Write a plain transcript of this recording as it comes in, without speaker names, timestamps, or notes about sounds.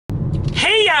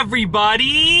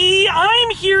everybody! I'm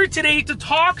here today to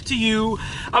talk to you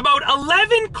about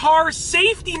 11 car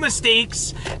safety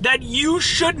mistakes that you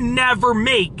should never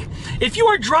make. If you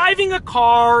are driving a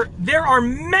car, there are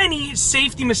many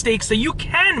safety mistakes that you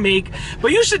can make,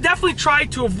 but you should definitely try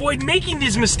to avoid making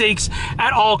these mistakes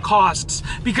at all costs,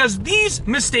 because these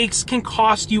mistakes can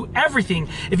cost you everything.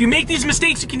 If you make these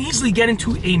mistakes, you can easily get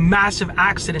into a massive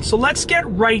accident. So let's get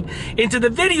right into the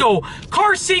video.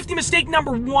 Car safety mistake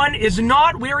number 1 is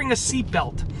not wearing a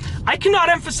seatbelt. I cannot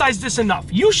emphasize this enough.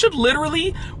 You should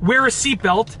literally wear a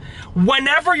seatbelt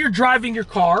whenever you're driving your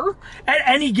car at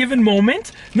any given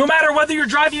moment, no matter whether you're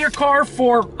driving your car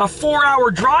for a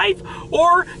 4-hour drive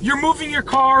or you're moving your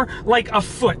car like a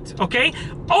foot, okay?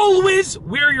 Always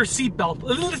wear your seatbelt.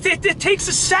 It takes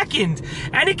a second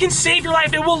and it can save your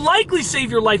life. It will likely save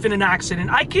your life in an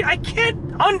accident. I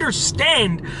can't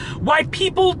understand why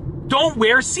people don't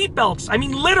wear seatbelts. I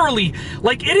mean, literally,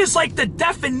 like, it is like the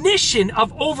definition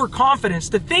of overconfidence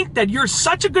to think that you're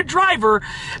such a good driver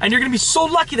and you're gonna be so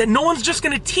lucky that no one's just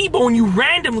gonna T-bone you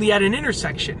randomly at an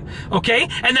intersection, okay?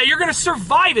 And that you're gonna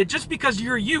survive it just because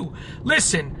you're you.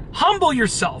 Listen, humble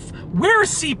yourself. Wear a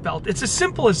seatbelt. It's as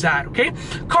simple as that, okay?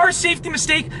 Car safety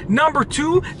mistake number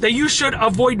 2 that you should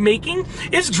avoid making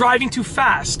is driving too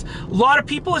fast. A lot of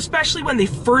people, especially when they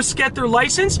first get their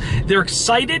license, they're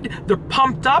excited, they're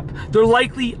pumped up, they're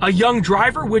likely a young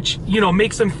driver, which, you know,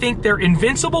 makes them think they're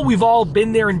invincible. We've all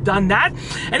been there and done that,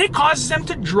 and it causes them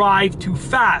to drive too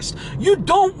fast. You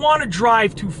don't want to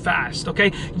drive too fast,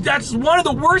 okay? That's one of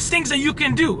the worst things that you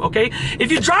can do, okay?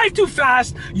 If you drive too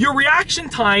fast, your reaction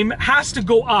time has to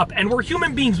go up, and we're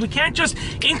human beings. We can't just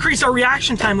increase our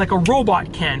reaction time like a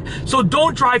robot can. So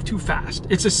don't drive too fast.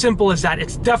 It's as simple as that.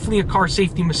 It's definitely a car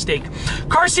safety mistake.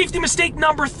 Car safety mistake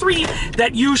number 3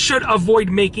 that you should avoid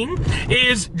making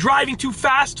is driving too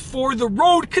fast for the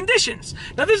road conditions.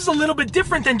 Now, this is a little bit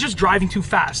different than just driving too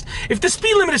fast. If the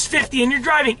speed limit is 50 and you're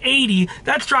driving 80,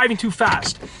 that's driving too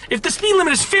fast. If the speed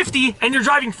limit is 50 and you're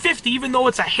driving 50, even though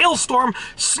it's a hailstorm,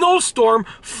 snowstorm,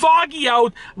 foggy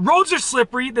out, roads are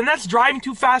slippery, then that's driving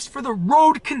too fast for the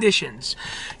road conditions.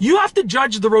 You have to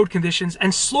judge the road conditions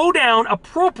and slow down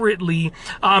appropriately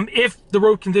if the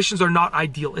road conditions are not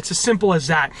ideal. It's as simple as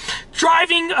that.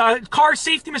 Driving car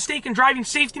safety mistake and driving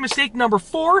safety mistake number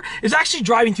 4 is actually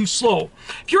driving too slow.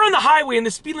 If you're on the highway and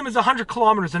the speed limit is 100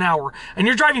 kilometers an hour and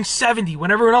you're driving 70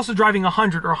 when everyone else is driving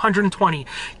 100 or 120,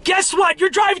 guess what? You're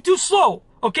driving too slow.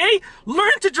 Okay?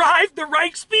 Learn to drive the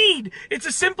right speed. It's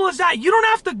as simple as that. You don't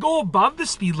have to go above the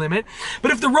speed limit,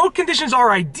 but if the road conditions are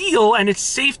ideal and it's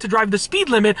safe to drive the speed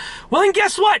limit, well, then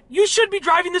guess what? You should be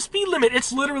driving the speed limit.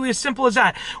 It's literally as simple as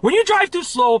that. When you drive too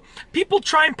slow, people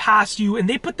try and pass you and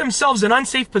they put themselves in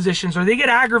unsafe positions or they get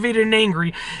aggravated and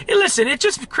angry. And listen, it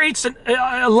just creates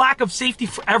a lack of safety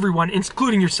for everyone,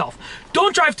 including yourself.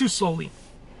 Don't drive too slowly.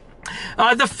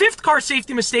 The 5th car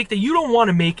safety mistake that you don't want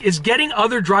to make is getting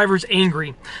other drivers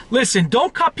angry. Listen,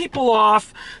 don't cut people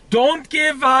off. Don't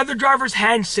give other drivers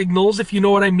hand signals, if you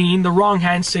know what I mean, the wrong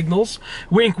hand signals.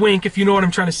 Wink, wink, if you know what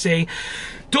I'm trying to say.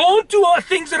 Don't do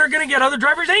things that are going to get other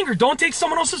drivers angry. Don't take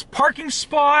someone else's parking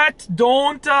spot.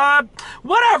 Don't,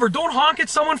 whatever. Don't honk at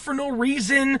someone for no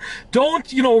reason.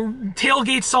 Don't, you know,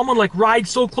 tailgate someone, like ride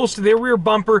so close to their rear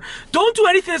bumper. Don't do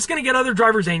anything that's going to get other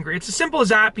drivers angry. It's as simple as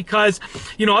that, because,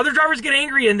 you know, other drivers get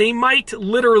angry and they might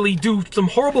literally do some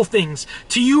horrible things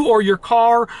to you or your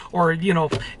car, or, you know,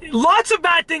 lots of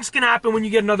bad things can happen when you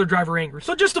get another driver angry.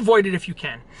 So just avoid it if you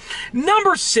can.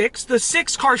 Number 6, the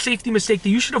 6th car safety mistake that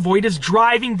you should avoid is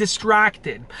driving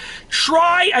distracted.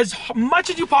 Try as much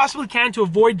as you possibly can to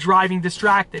avoid driving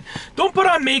distracted. Don't put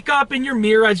on makeup in your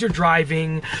mirror as you're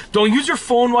driving. Don't use your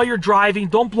phone while you're driving.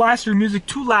 Don't blast your music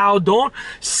too loud. Don't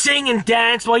sing and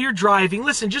dance while you're driving.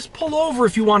 Listen, just pull over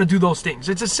if you want to do those things.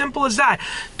 It's as simple as that.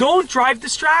 Don't drive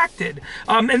distracted.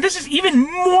 And this is even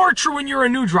more true when you're a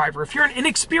new driver. If you're an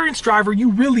inexperienced driver, you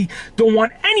really don't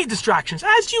want any distractions.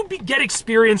 As you get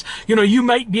experience, you know, you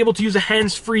might be able to use a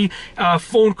hands-free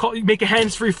phone call, make a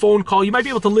hands-free phone call. You might be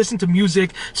able to listen to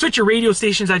music, switch your radio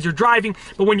stations as you're driving,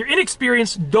 but when you're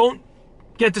inexperienced, don't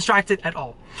get distracted at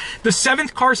all. The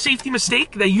 7th car safety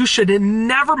mistake that you should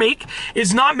never make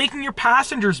is not making your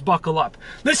passengers buckle up.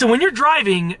 Listen, when you're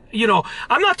driving, you know,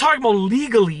 I'm not talking about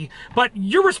legally, but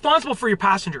you're responsible for your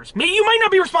passengers. Maybe you might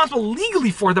not be responsible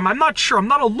legally for them. I'm not sure. I'm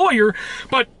not a lawyer,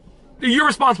 but you're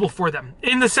responsible for them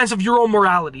in the sense of your own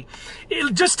morality.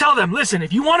 Just tell them, listen,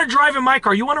 if you want to drive in my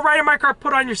car, you want to ride in my car,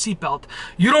 put on your seatbelt.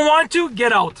 You don't want to,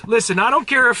 get out. Listen, I don't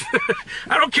care if,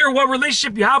 I don't care what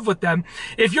relationship you have with them.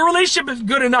 If your relationship is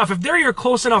good enough, if they're your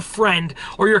close enough friend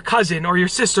or your cousin or your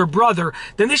sister, brother,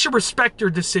 then they should respect your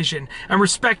decision and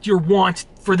respect your want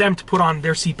for them to put on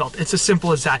their seatbelt. It's as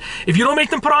simple as that. If you don't make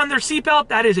them put on their seatbelt,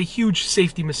 that is a huge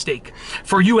safety mistake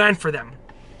for you and for them.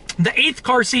 The 8th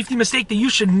car safety mistake that you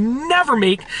should never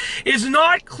make is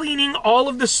not cleaning all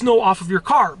of the snow off of your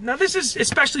car. Now, this is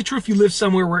especially true if you live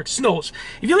somewhere where it snows.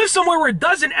 If you live somewhere where it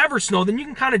doesn't ever snow, then you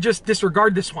can kind of just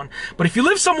disregard this one. But if you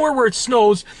live somewhere where it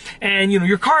snows and, you know,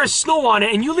 your car has snow on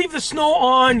it and you leave the snow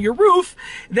on your roof,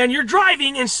 then you're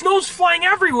driving and snow's flying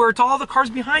everywhere to all the cars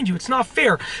behind you. It's not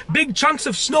fair. Big chunks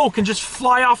of snow can just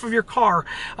fly off of your car.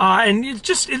 And it's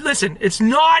just, listen, it's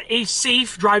not a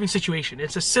safe driving situation.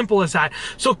 It's as simple as that.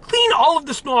 So clean all of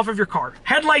the snow off of your car.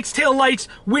 Headlights, tail lights,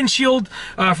 windshield,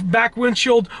 back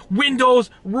windshield, windows,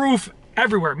 roof,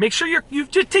 everywhere. Make sure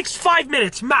it just takes 5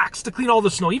 minutes max to clean all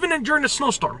the snow, even during a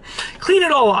snowstorm. Clean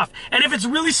it all off. And if it's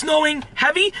really snowing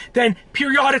heavy, then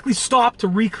periodically stop to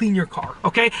re-clean your car,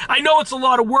 okay? I know it's a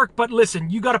lot of work, but listen,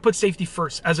 you got to put safety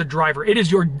first as a driver. It is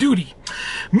your duty.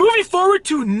 Moving forward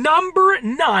to number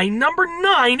 9. Number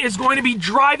 9 is going to be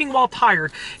driving while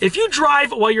tired. If you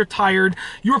drive while you're tired,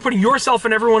 you are putting yourself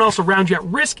and everyone else around you at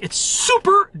risk. It's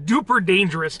super duper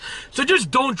dangerous. So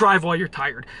just don't drive while you're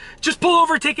tired. Just pull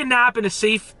over, take a nap in a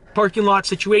safe parking lot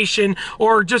situation,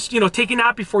 or just, you know, take a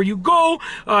nap before you go,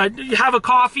 have a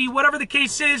coffee, whatever the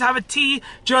case is, have a tea.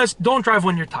 Just don't drive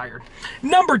when you're tired.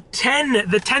 Number 10,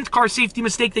 the 10th car safety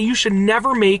mistake that you should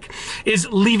never make is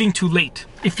leaving too late.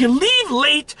 If you leave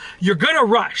late, you're gonna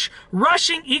rush.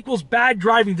 Rushing equals bad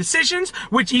driving decisions,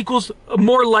 which equals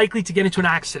more likely to get into an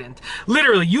accident.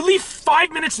 Literally, you leave 5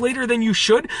 minutes later than you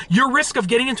should, your risk of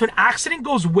getting into an accident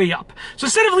goes way up. So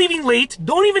instead of leaving late,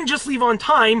 don't even just leave on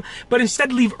time, but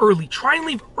instead leave early. Try and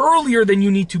leave earlier than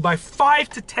you need to by 5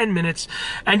 to 10 minutes,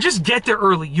 and just get there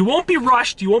early. You won't be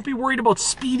rushed, you won't be worried about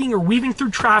speeding or weaving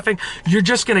through traffic. You're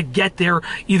just gonna get there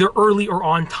either early or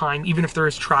on time, even if there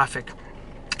is traffic.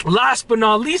 Last but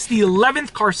not least, the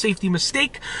 11th car safety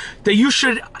mistake that you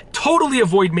should totally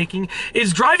avoid making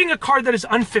is driving a car that is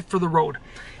unfit for the road.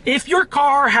 If your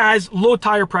car has low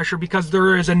tire pressure because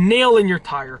there is a nail in your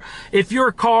tire, if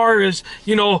your car is,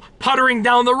 you know, puttering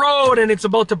down the road and it's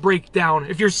about to break down,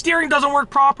 if your steering doesn't work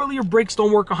properly, your brakes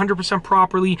don't work 100%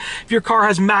 properly, if your car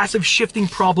has massive shifting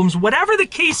problems, whatever the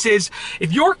case is,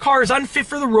 if your car is unfit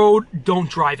for the road, don't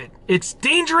drive it. It's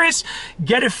dangerous.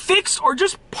 Get it fixed or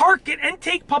just park it and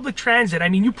take public transit. I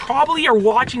mean, you probably are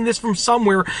watching this from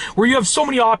somewhere where you have so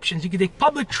many options. You can take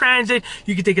public transit,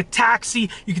 you can take a taxi,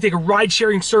 you can take a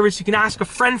ride-sharing service, you can ask a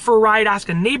friend for a ride, ask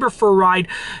a neighbor for a ride.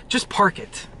 Just park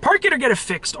it. Park it or get it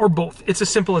fixed, or both. It's as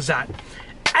simple as that.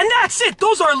 And that's it.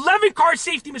 Those are 11 car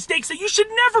safety mistakes that you should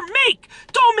never make.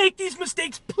 Don't make these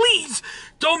mistakes, please.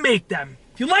 Don't make them.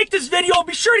 If you like this video,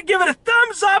 be sure to give it a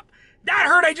thumbs up. That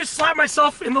hurt. I just slapped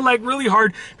myself in the leg really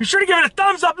hard. Be sure to give it a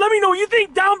thumbs up. Let me know what you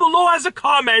think down below as a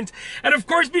comment. And of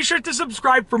course, be sure to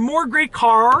subscribe for more great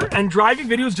car and driving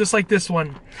videos just like this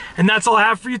one. And that's all I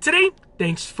have for you today.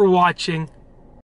 Thanks for watching.